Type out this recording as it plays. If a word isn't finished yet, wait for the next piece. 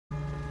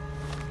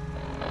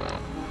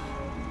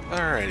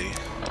Alrighty.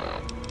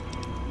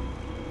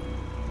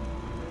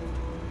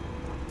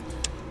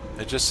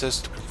 It just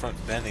says to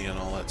confront Benny and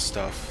all that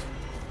stuff.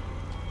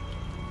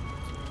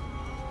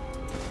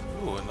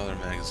 Ooh, another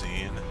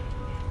magazine.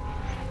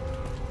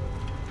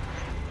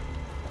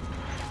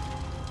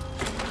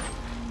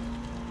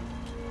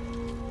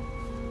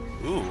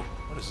 Ooh,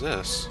 what is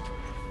this?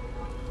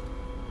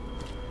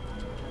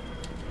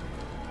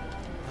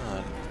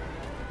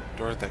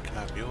 Door that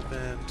cannot be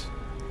opened.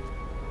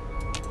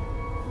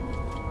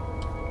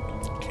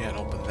 Can't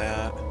open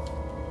that.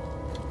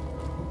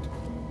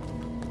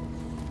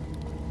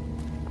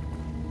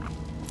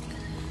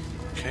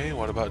 Okay,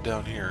 what about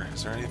down here?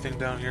 Is there anything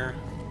down here?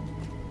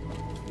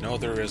 No,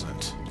 there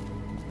isn't.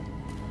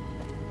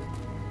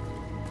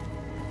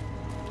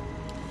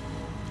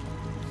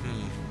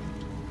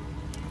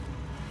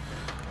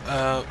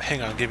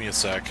 Hang on, give me a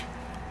sec.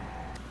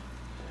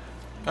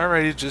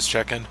 Alrighty, just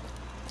checking.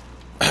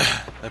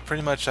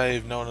 Pretty much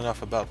I've known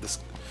enough about this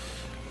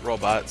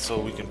robot, so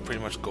we can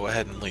pretty much go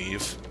ahead and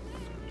leave.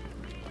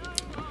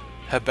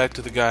 Head back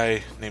to the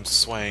guy named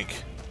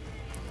Swank.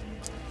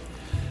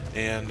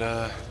 And,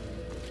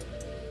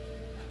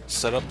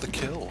 set up the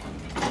kill,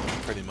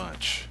 pretty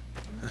much.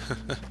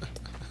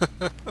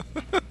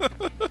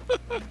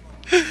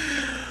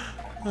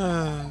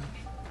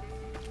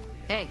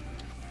 Hey.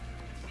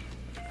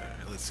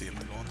 Alright, let's see, am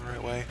I going the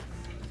right way?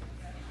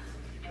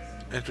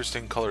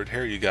 Interesting colored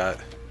hair you got.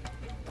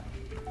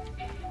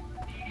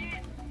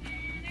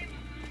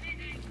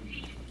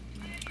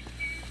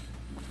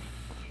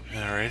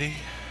 Alrighty.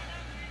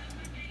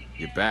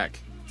 You're back.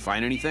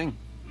 Find anything?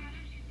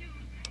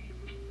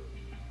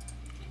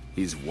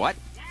 He's what?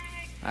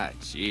 Ah,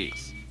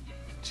 jeez.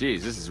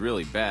 Jeez, this is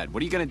really bad.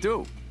 What are you gonna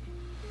do?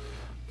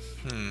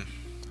 I'm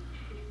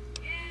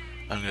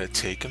gonna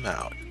take him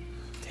out.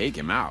 Take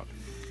him out?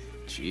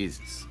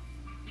 Jesus.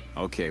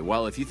 Okay,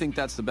 well, if you think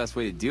that's the best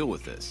way to deal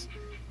with this,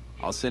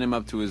 I'll send him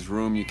up to his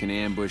room. You can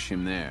ambush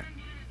him there.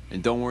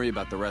 And don't worry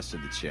about the rest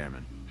of the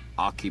chairman.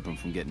 I'll keep him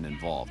from getting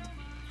involved.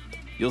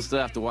 You'll still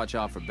have to watch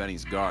out for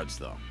Benny's guards,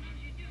 though.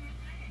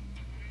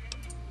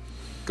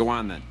 Go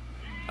on, then.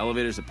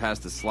 Elevators are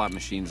past the slot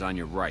machines on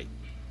your right.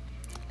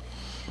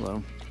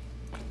 Hello?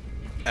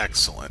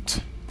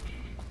 Excellent.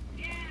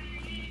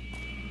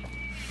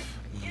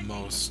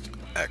 Most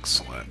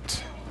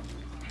excellent.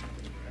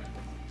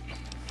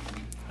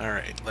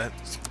 Alright,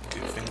 let's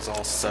get things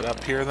all set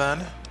up here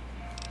then.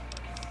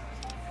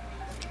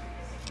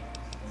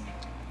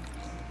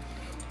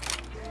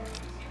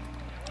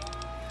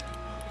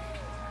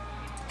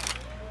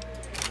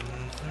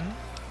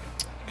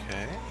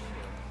 Okay.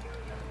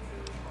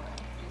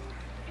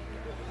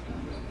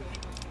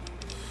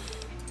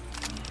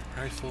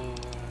 Rifle.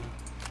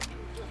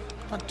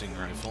 Hunting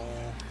rifle.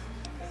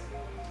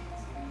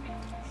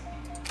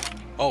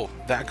 Oh,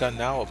 that gun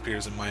now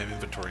appears in my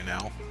inventory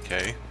now.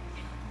 Okay.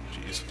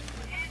 Jeez.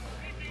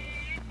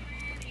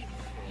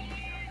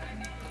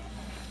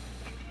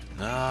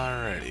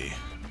 Alrighty.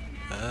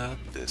 Up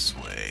this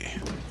way.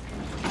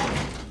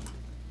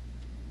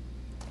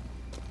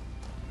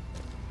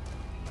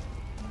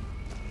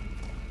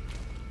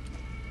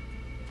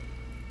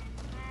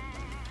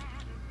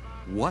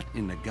 What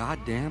in the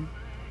goddamn?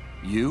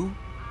 You?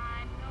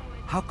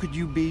 How could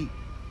you be...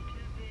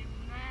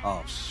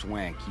 Oh,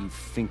 Swank, you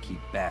finky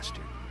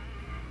bastard.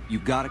 You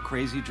got a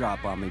crazy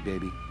drop on me,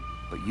 baby,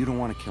 but you don't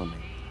want to kill me.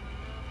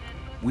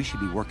 We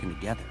should be working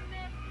together.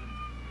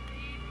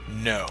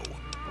 No.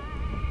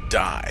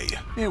 Die.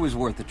 It was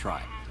worth a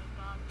try.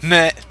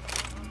 Meh.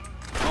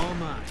 All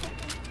mine.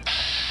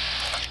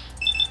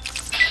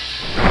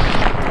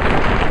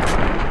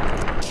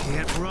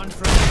 Can't run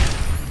from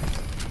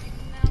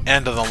it.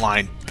 End of the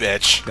line,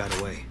 bitch. Got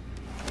away.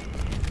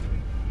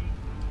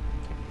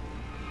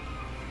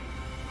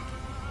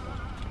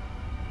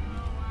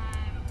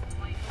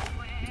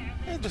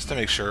 Just to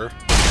make sure.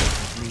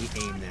 Let me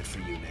aim that for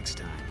you next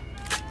time.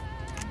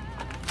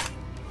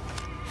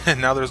 And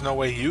now there's no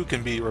way you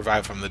can be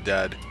revived from the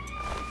dead.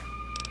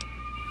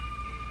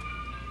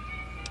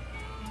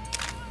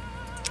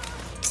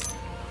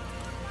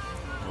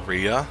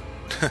 Maria?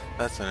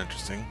 That's an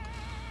interesting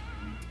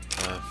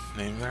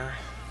name there.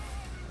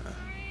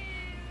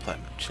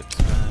 Platinum chips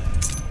mine.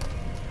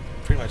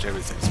 Pretty much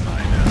everything's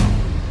mine now.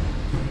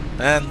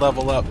 And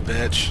level up,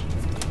 bitch.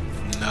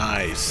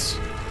 Nice.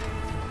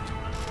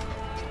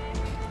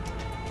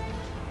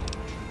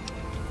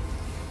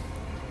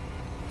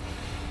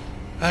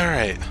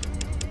 Alright.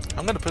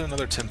 I'm gonna put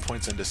another 10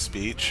 points into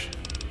speech.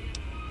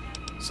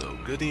 So,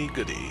 goody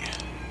goody.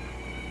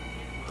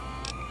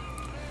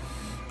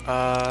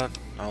 I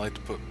like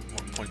to put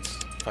more points,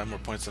 5 more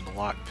points into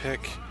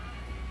lockpick.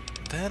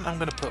 Then I'm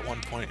gonna put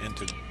 1 point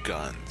into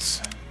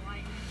guns.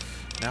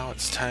 Now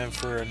it's time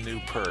for a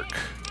new perk.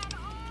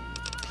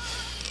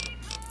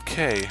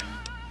 Okay.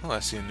 Oh, I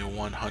see a new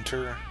one,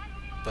 Hunter,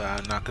 but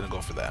I'm not gonna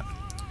go for that.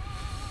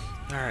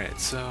 Alright,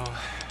 so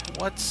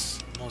what's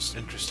the most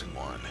interesting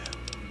one?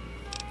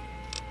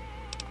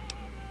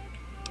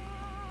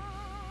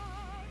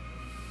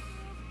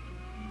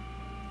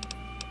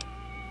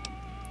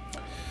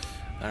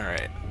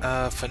 Alright,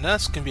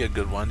 finesse can be a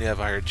good one. You have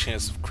a higher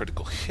chance of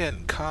critical hit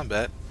in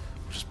combat,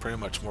 which is pretty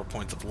much more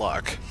points of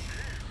luck.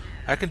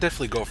 I can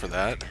definitely go for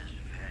that.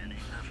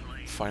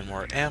 Find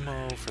more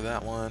ammo for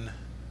that one.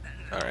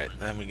 Alright,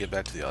 then we get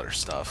back to the other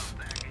stuff.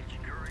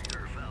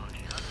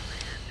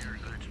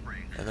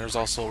 And there's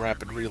also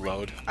rapid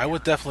reload. I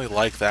would definitely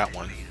like that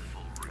one.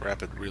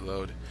 Rapid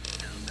reload.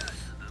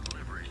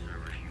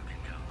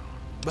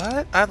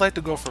 But I'd like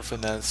to go for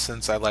finesse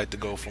since I like to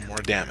go for more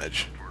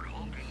damage.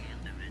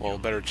 Well,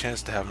 better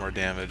chance to have more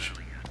damage.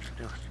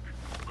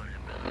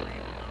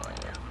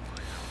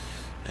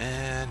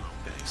 And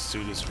bang,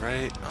 suit is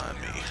right on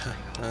me.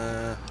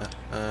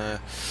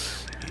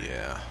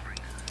 Yeah.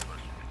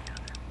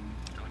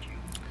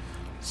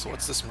 So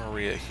what's this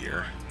Maria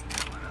here?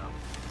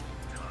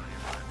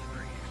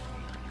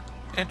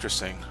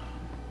 Interesting.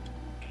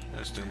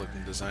 Interesting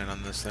looking design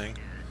on this thing.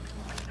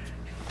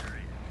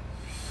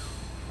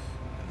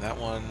 And that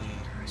one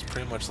is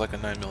pretty much like a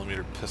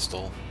 9mm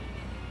pistol.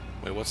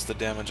 Wait, what's the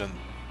damage on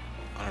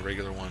a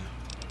regular one?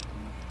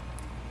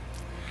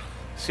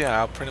 So yeah,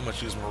 I'll pretty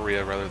much use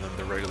Maria rather than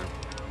the regular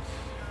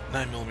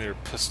 9mm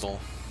pistol.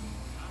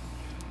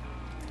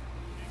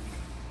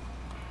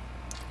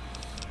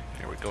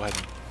 Here we go ahead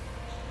and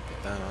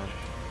put that on.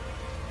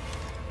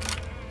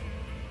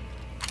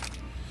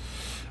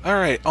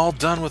 Alright, all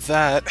done with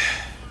that.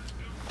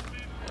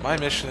 My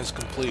mission is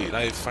complete.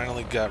 I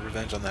finally got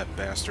revenge on that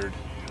bastard.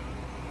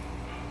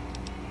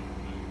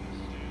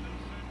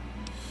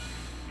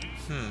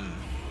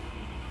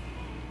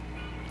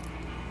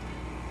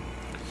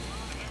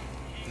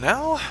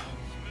 Now,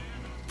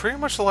 pretty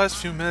much the last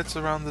few minutes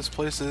around this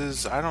place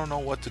is, I don't know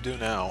what to do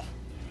now.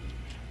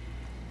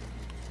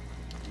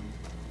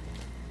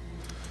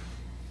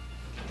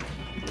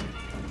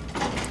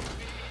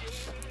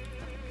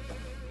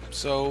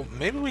 So,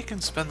 maybe we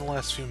can spend the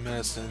last few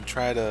minutes and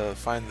try to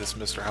find this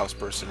Mr. House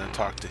person and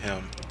talk to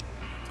him.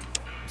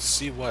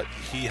 See what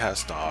he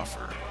has to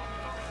offer.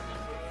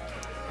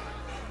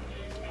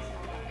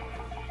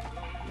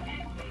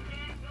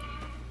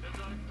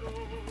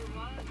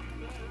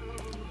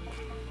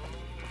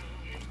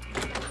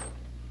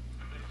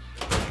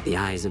 The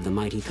eyes of the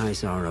mighty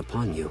Caesar are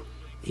upon you.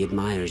 He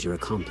admires your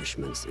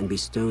accomplishments and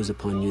bestows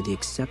upon you the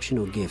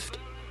exceptional gift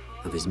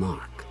of his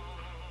mark.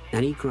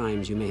 Any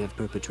crimes you may have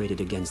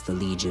perpetrated against the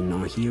Legion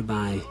are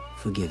hereby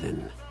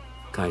forgiven.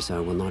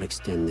 Caesar will not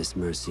extend this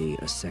mercy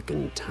a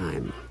second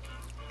time.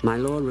 My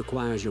lord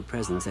requires your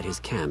presence at his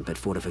camp at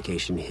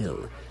Fortification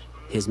Hill.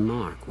 His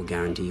mark will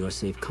guarantee your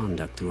safe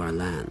conduct through our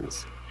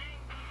lands.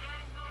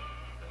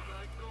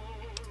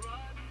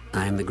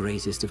 I am the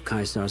greatest of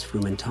Caesar's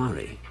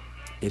Frumentari.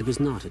 It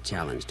was not a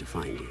challenge to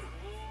find you,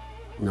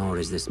 nor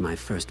is this my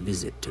first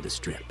visit to the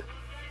Strip.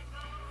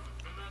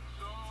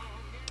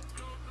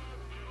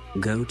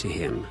 Go to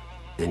him,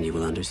 and you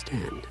will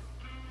understand.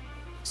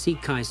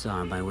 Seek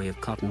Caesar by way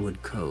of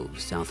Cottonwood Cove,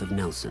 south of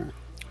Nelson.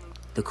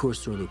 The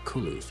Cursor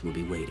Lucullus will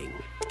be waiting.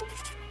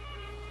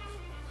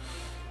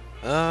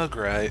 Oh,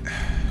 great.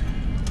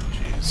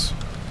 Jeez.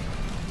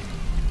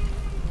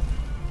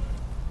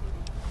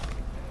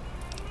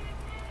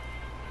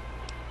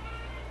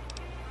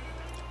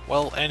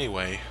 Well,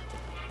 anyway.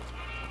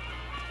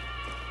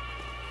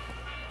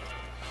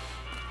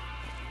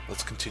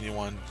 Let's continue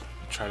on and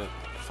try to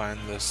find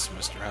this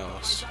Mr.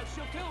 House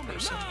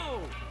person.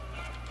 No!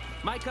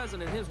 My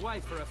cousin and his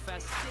wife are a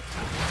festive.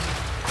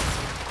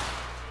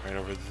 Right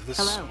over this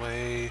Hello.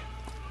 way.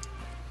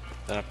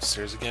 Then up the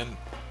stairs again.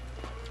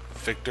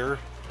 Victor?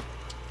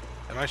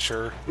 Am I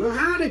sure? Well,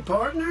 howdy,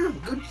 partner.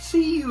 Good to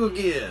see you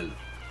again.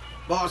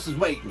 Boss is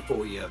waiting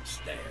for you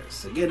upstairs,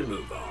 so get a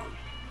move on.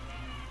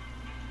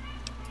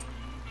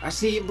 I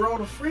see you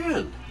brought a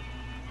friend.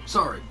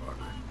 Sorry,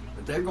 partner,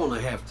 but they're gonna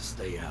have to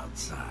stay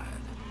outside.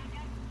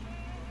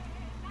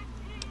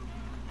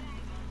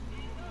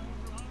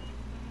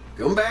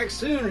 Come back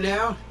soon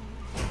now.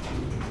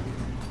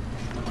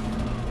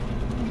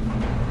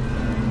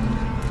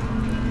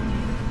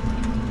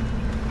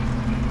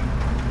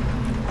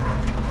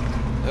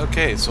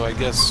 Okay, so I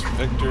guess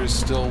Victor is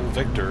still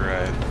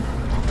Victor.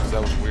 'Cause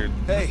that was weird.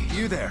 Hey,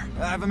 you there.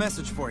 I have a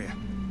message for you.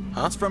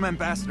 Huh? It's from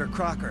Ambassador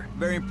Crocker.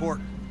 Very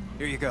important.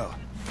 Here you go.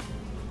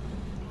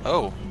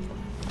 Oh.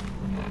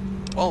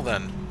 Well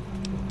then.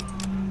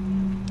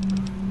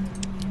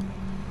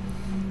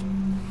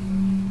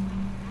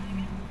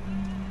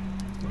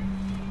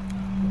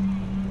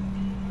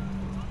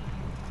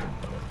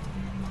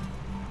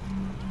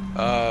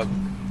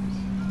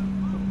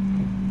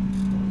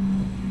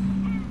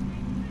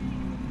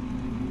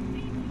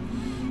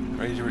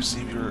 Ready to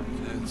receive your...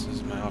 This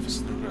is my office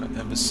in the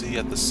embassy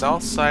at the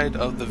south side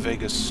of the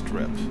Vegas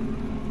Strip.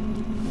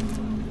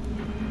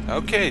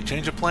 Okay,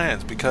 change of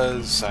plans,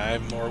 because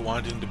I'm more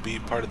wanting to be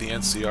part of the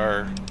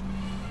NCR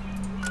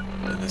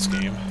in this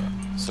game,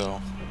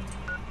 so...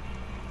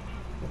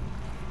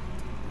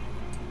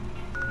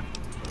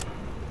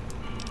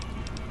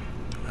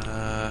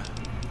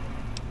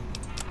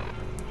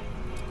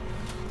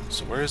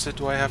 So where is it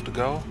do I have to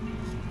go?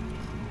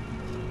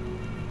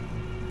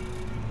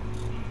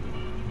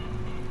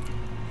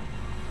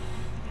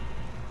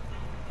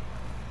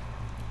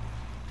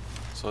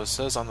 So it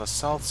says on the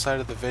south side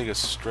of the Vegas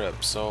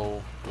Strip.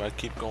 So do I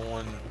keep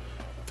going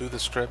through the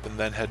Strip and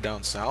then head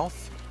down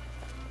south?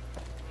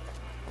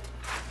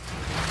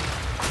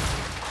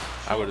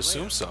 I would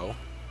assume so.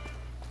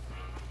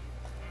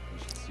 We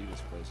should see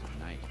this place at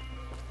night.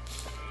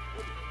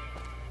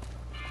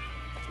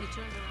 You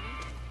turned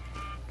around?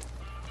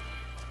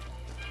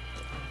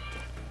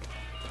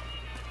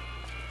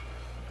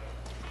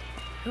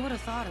 Who would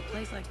have thought a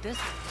place like this?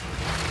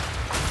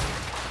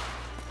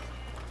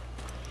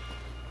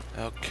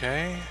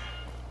 Okay.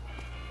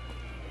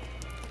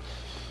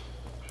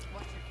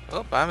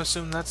 Oh, I'm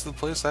assuming that's the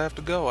place I have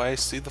to go. I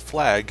see the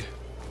flag.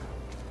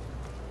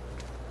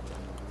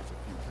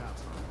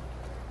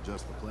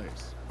 Just the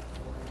place.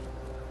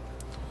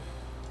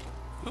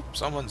 Oop,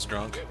 someone's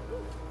drunk.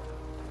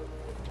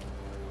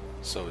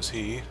 So is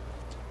he.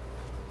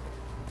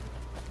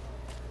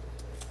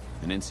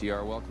 An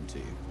NCR welcome to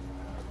you.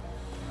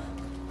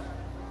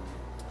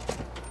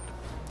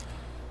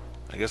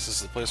 I guess this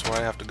is the place where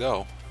I have to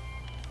go.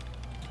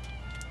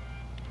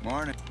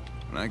 Morning.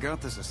 When I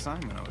got this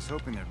assignment, I was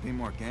hoping there'd be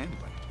more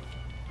gambling.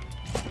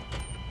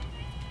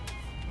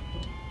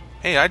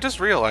 Hey, I just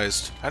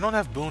realized I don't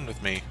have Boone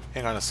with me.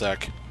 Hang on a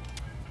sec.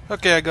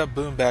 Okay, I got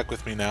Boone back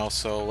with me now,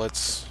 so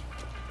let's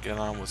get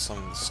on with some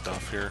of the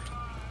stuff here.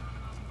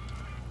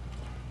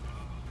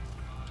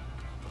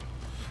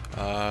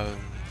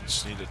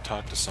 Just need to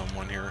talk to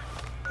someone here.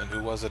 And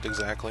who was it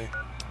exactly?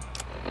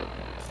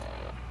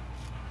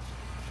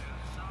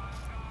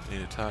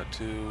 Need to talk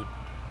to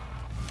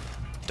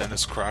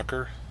Dennis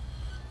Crocker.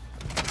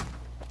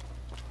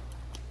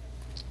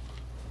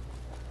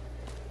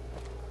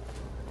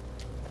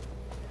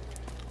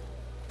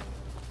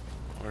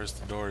 Where's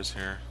the doors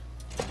here?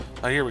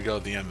 Oh, here we go,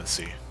 the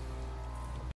embassy.